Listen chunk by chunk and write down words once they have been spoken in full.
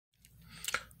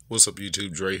What's up,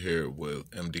 YouTube? Dre here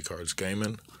with MD Cards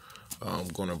Gaming. I'm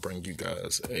gonna bring you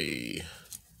guys a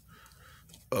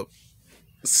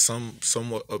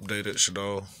somewhat updated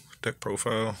Shaddoll deck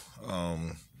profile.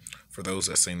 For those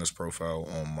that seen this profile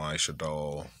on my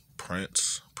Shaddoll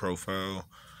Prince profile,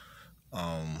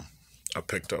 I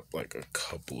picked up like a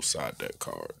couple side deck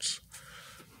cards.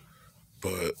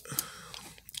 But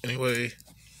anyway,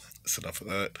 that's enough of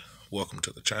that. Welcome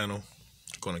to the channel.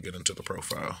 Gonna get into the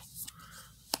profile.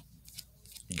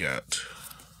 Got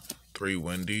 3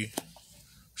 Windy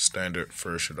standard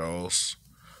for Shaddolls.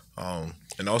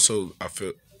 And also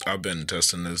I've been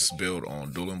testing this build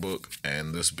on Dueling Book,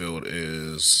 and this build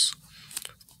is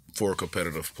for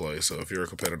competitive play. So if you're a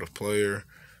competitive player,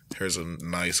 here's a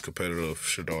nice competitive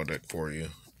Shaddoll deck for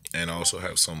you. And I also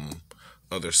have some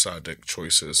other side deck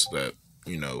choices that,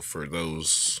 for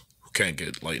those who can't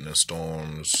get Lightning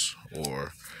Storms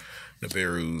or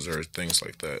Nibiru's or things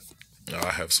like that.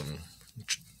 I have some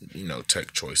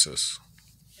tech choices.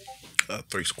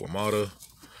 3 Squamata,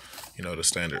 the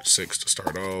standard 6 to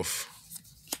start off.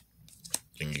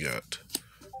 Then you got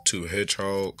 2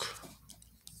 Hedgehog,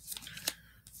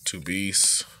 2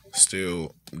 Beasts.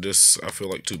 Still, I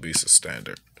feel like 2 Beasts is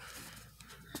standard.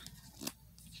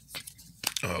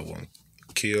 1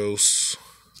 Kios,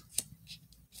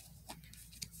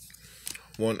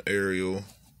 1 Aerial,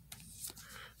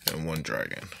 and 1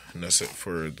 Dragon. And that's it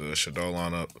for the Shaddoll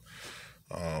lineup.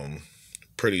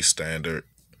 Pretty standard.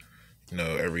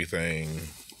 Everything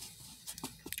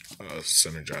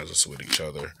synergizes with each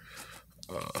other.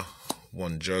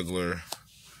 1 Juggler,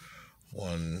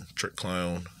 1 Trick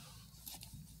Clown,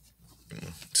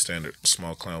 standard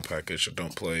small clown package. I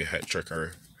don't play Hat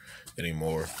Tricker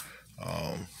anymore.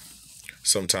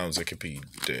 Sometimes it could be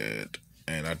dead,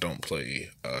 and I don't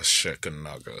play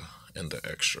Shekanaga in the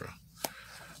extra.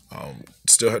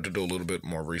 Still have to do a little bit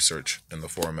more research in the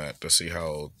format to see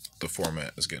how the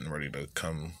format is getting ready to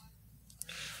come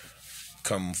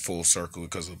full circle,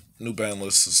 because a new ban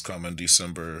list is coming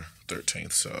December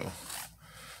 13th. So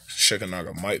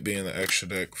Shekanaga might be in the extra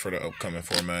deck for the upcoming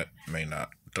format, may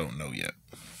not, don't know yet.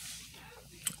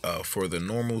 For the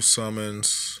normal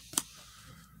summons,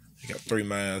 you got 3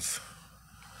 Math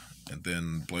and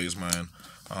then Blaze Man.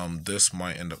 This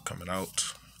might end up coming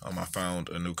out. I found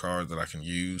a new card that I can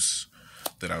use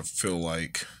that I feel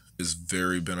like is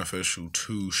very beneficial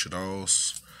to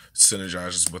Shaddolls.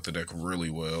 Synergizes with the deck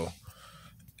really well,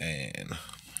 and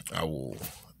I will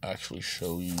actually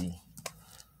show you.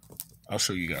 I'll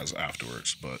show you guys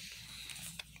afterwards, but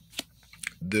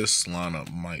this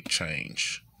lineup might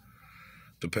change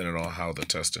depending on how the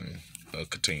testing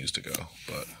continues to go.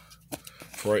 But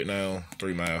for right now,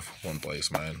 3 Math, 1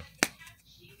 Blaze Man.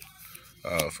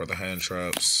 For the hand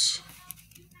traps,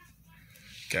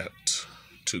 got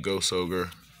 2 Ghost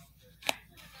Ogre,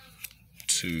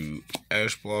 2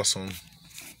 Ash Blossom,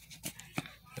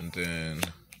 and then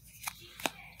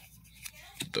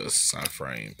the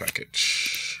Sci-Frame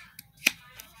package.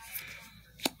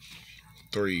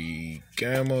 3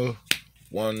 Gamma,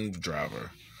 1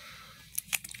 Driver.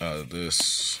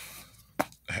 This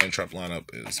hand trap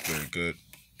lineup is very good.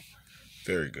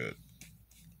 Very good.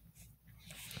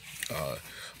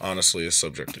 Honestly, it's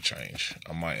subject to change.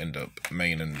 I might end up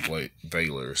maining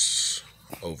Veilers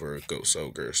over Ghost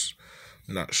Ogres.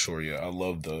 Not sure yet. I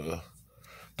love the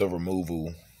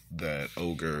removal that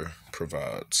Ogre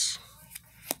provides.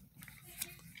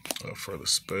 For the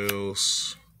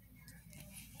spells,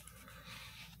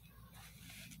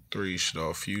 3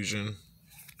 Shaddoll Fusion,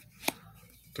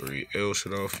 3 L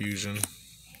Shaddoll Fusion,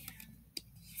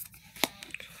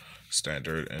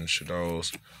 standard and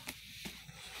Shaddolls.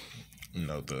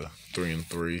 The 3 and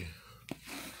 3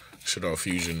 Shaddoll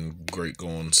Fusion, great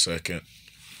going second.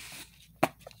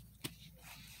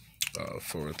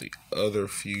 For the other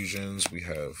fusions, we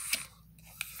have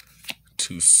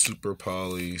 2 Super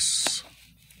Polys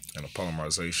and a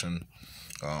Polymerization.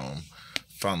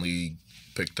 Finally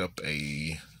picked up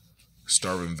a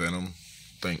Starving Venom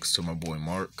thanks to my boy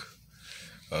Mark.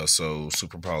 So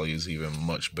Super Poly is even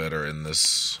much better in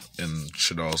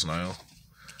Shaddolls now.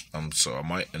 So I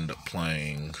might end up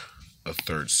playing a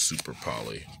 3rd Super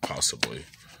Poly, possibly.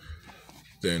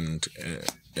 Then to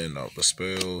end out the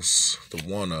spells, the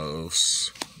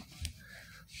 1-ofs,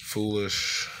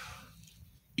 Foolish,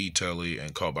 E-Telly,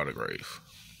 and Call by the Grave.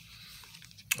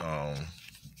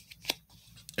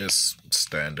 It's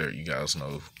standard. You guys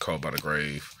know Call by the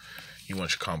Grave. You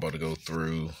want your combo to go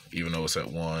through, even though it's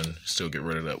at 1. Still get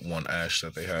rid of that 1 Ash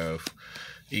that they have.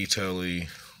 E-Telly,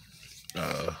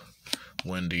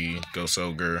 Windy, Ghost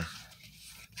Ogre,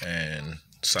 and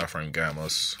Sci-Frame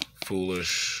Gammas.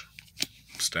 Foolish,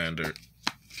 standard.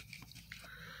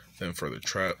 Then for the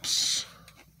traps,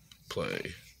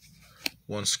 play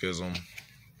 1 Schism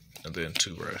and then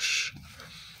 2 Resh.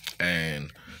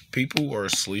 And people are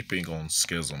sleeping on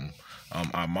Schism.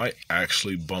 I might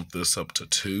actually bump this up to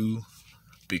 2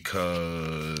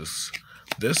 because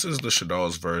this is the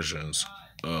Shaddoll's versions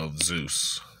of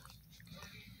Zeus.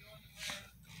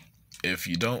 If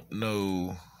you don't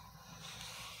know,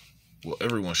 well,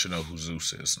 everyone should know who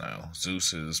Zeus is now.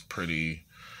 Zeus is pretty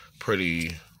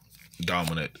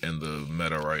dominant in the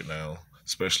meta right now,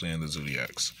 especially in the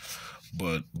Zodiacs.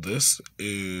 But this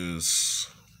is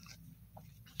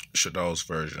Shaddoll's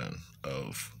version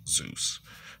of Zeus.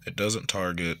 It doesn't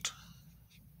target,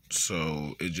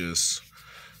 so it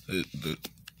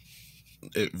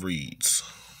reads.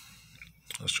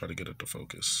 Let's try to get it to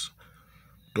focus.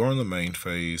 During the main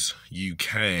phase, you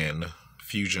can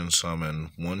fusion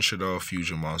summon 1 Shaddoll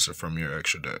fusion monster from your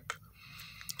extra deck.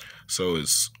 So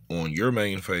it's on your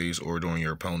main phase or during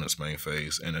your opponent's main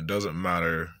phase, and it doesn't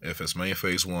matter if it's main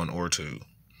phase 1 or 2.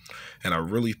 And I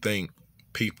really think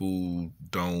people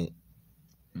don't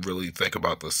really think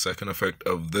about the second effect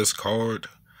of this card,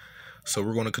 so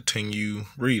we're going to continue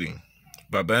reading.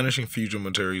 By banishing fusion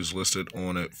materials listed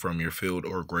on it from your field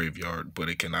or graveyard, but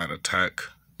it cannot attack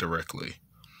directly.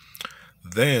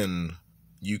 Then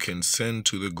you can send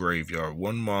to the graveyard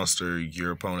 1 monster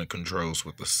your opponent controls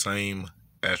with the same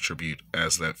attribute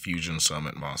as that fusion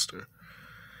summon monster.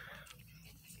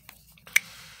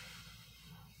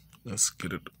 Let's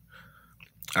get it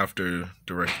after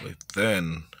directly.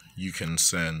 Then you can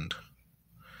send,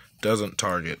 doesn't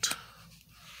target.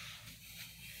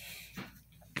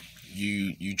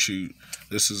 You choose.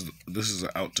 This is an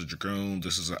out to Dragoon.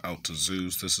 This is an out to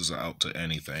Zeus. This is an out to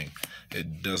anything.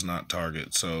 It does not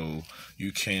target. So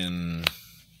you can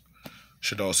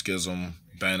Shaddoll Schism,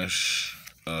 banish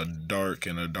a dark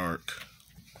and a dark,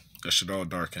 a Shaddoll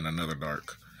dark and another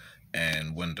dark,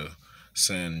 and window.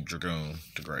 Send Dragoon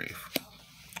to grave.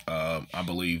 I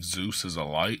believe Zeus is a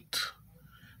light.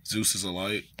 Zeus is a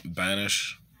light.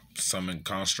 Banish, summon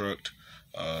construct,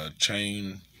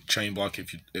 chain block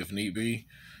if need be.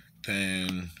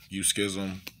 Then use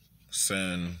Schism,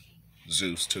 send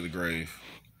Zeus to the grave.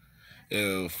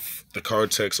 If the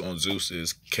card text on Zeus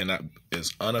is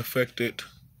unaffected,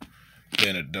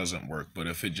 then it doesn't work. But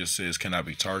if it just says cannot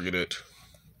be targeted,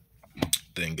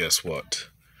 then guess what?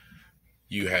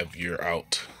 You have your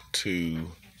out to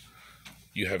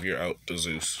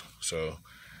Zeus. So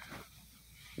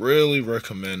really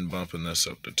recommend bumping this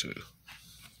up to 2.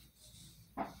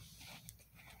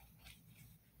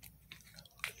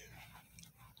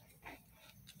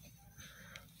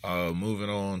 Moving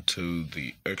on to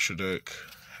the extra deck,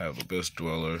 have Abyss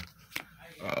Dweller,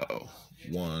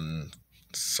 1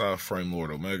 Frame Lord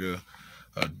Omega.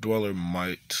 Dweller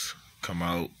might come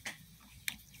out,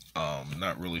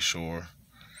 not really sure.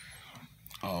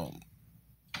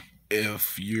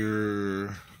 If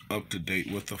you're up to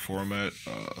date with the format,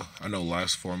 I know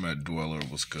last format Dweller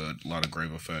was good, a lot of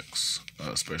grave effects,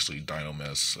 especially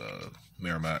Dynamis,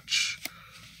 Mirror Match.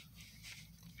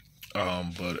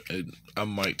 But I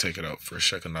might take it out for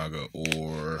Shekanaga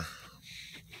or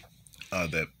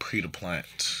that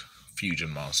Predaplant fusion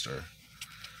monster.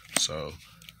 So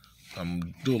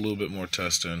I'm do a little bit more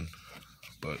testing,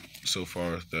 but so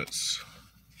far that's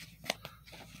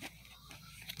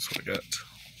what I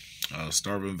got.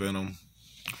 Starving Venom,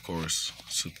 of course,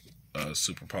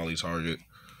 super poly target.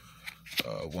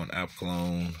 1 App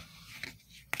Clone.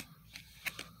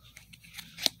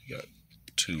 You got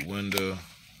 2 Window.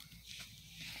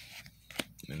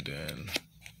 And then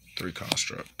 3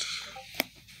 Construct.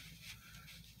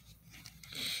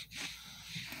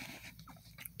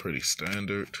 Pretty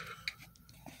standard.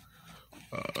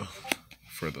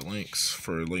 For the links,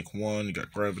 for link 1, you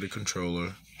got Gravity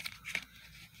Controller.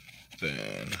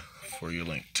 Then for your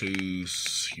link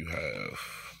 2s, you have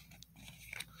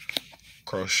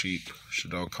Cross Sheep,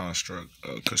 Shaddoll Construct.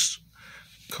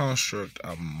 Construct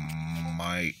I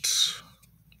might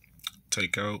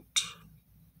take out.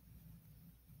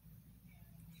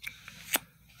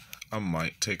 I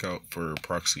might take out for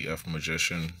Proxy F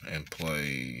Magician and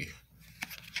play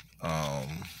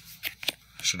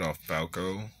Shaddoll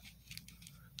Falco.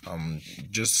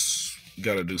 Just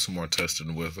gotta do some more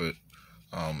testing with it.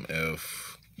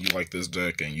 If you like this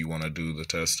deck and you want to do the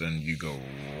testing, you go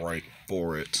right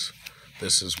for it.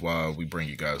 This is why we bring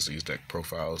you guys these deck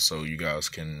profiles, so you guys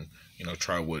can,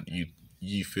 try what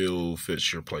you feel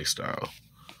fits your play style.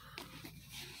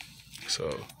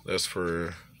 So that's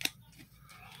for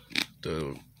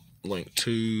the link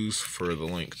 2s. For the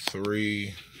link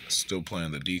 3, still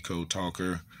playing the Decode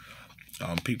Talker.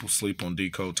 People sleep on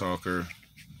Decode Talker.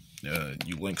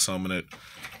 You link summon it.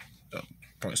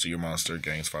 Points to your monster,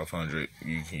 gains 500.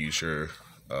 You can use your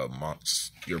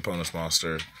opponent's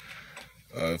monster.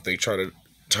 If they try to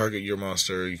target your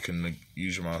monster, you can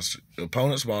use your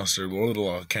opponent's monster.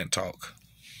 Can't talk,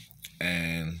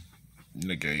 and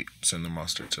negate, send the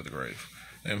monster to the grave.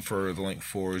 And for the link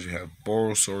 4s, you have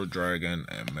Boral Sword Dragon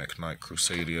and Mech Knight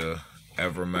Crusadia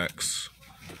Evermex.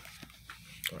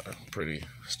 Pretty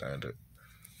standard.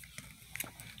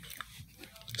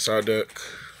 Side deck,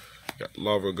 got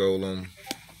Lava Golem,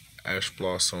 Ash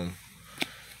Blossom,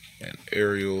 and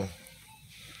Ariel.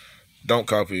 Don't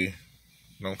copy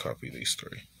these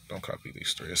three. Don't copy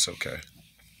these three. It's okay.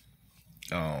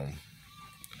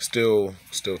 Still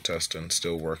testing,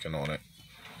 still working on it.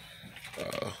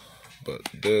 But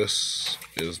this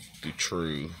is the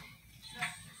true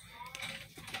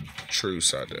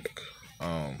side deck.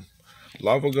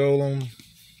 Lava Golem.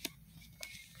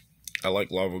 I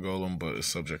like Lava Golem, but it's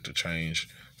subject to change.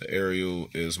 The Ariel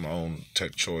is my own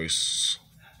tech choice.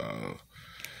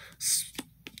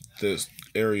 This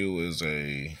Ariel is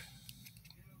a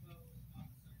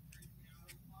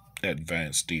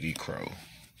advanced DD Crow,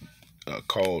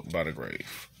 called by the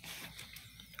grave.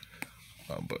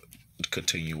 But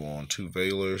continue on, 2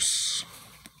 Veilers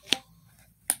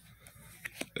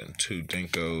and 2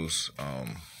 Dinkos.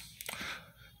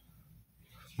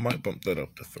 Might bump that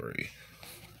up to 3.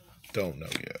 Don't know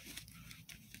yet.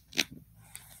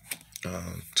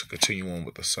 To continue on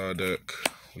with the side deck,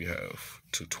 we have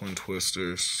 2 Twin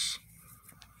Twisters,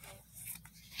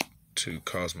 2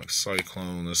 Cosmic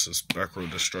Cyclone. This is back row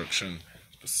destruction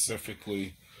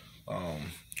specifically.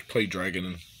 Play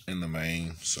Dragon in the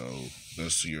main, so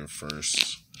this is your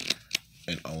first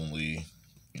and only,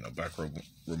 back row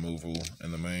removal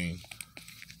in the main,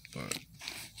 but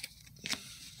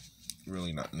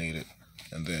really not needed.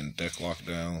 And then deck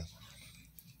lockdown.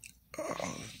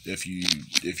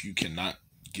 If you cannot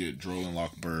get Drolling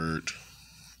Lock Bird,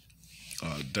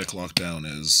 deck lockdown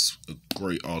is a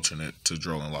great alternate to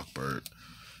Drolling Lock Bird.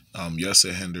 Yes,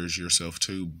 it hinders yourself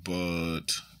too,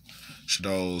 but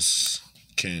Shaddolls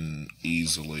can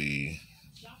easily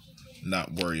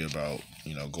not worry about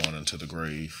going into the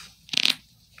grave.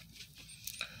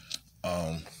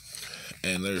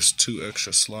 And there's 2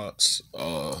 extra slots.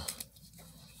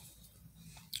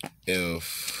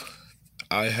 If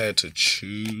I had to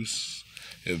choose,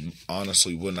 it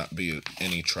honestly would not be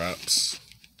any traps.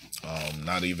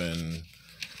 Not even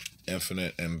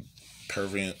infinite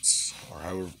impervience,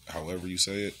 or however you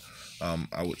say it.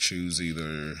 I would choose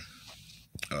either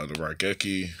the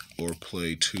Raigeki or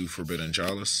play 2 Forbidden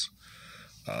Chalice.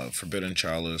 Forbidden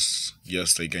Chalice,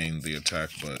 yes, they gain the attack,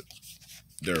 but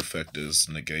their effect is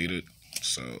negated,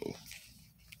 so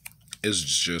it's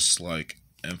just like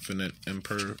infinite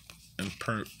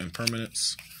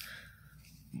impermanence.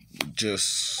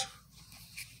 Just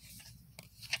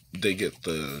they get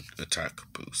the attack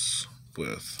boost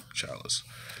with Chalice.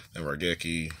 And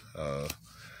Raigeki,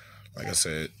 like I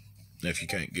said, if you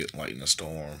can't get Light in the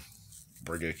Storm,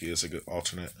 Raigeki is a good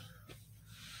alternate.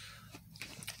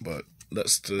 But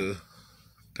that's the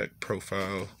deck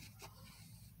profile.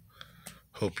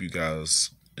 Hope you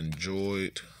guys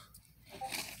enjoyed.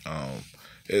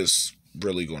 It's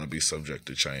really going to be subject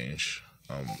to change.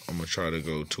 I'm going to try to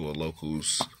go to a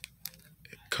locals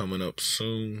coming up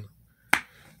soon.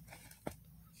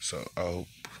 So I hope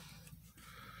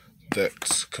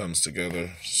that comes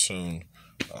together soon.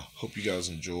 Hope you guys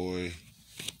enjoy.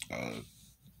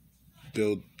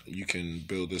 You can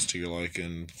build this to your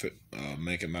liking,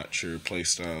 make it match your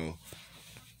playstyle.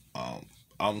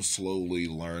 I'm slowly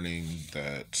learning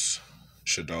that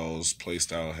Shaddoll's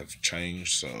playstyle have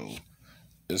changed, so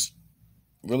it's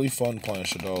really fun playing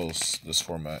Shaddoll's this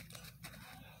format.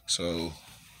 So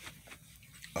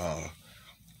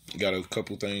got a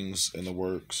couple things in the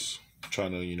works,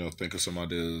 trying to think of some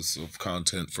ideas of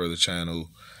content for the channel.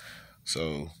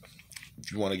 So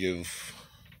if you want to give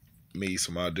me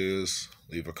some ideas,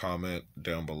 leave a comment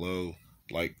down below,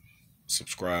 like,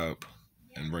 subscribe,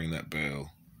 and ring that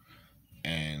bell.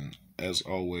 And as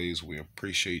always, we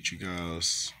appreciate you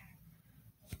guys,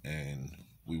 and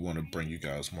we want to bring you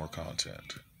guys more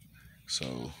content.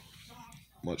 So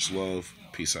much love,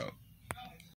 peace out.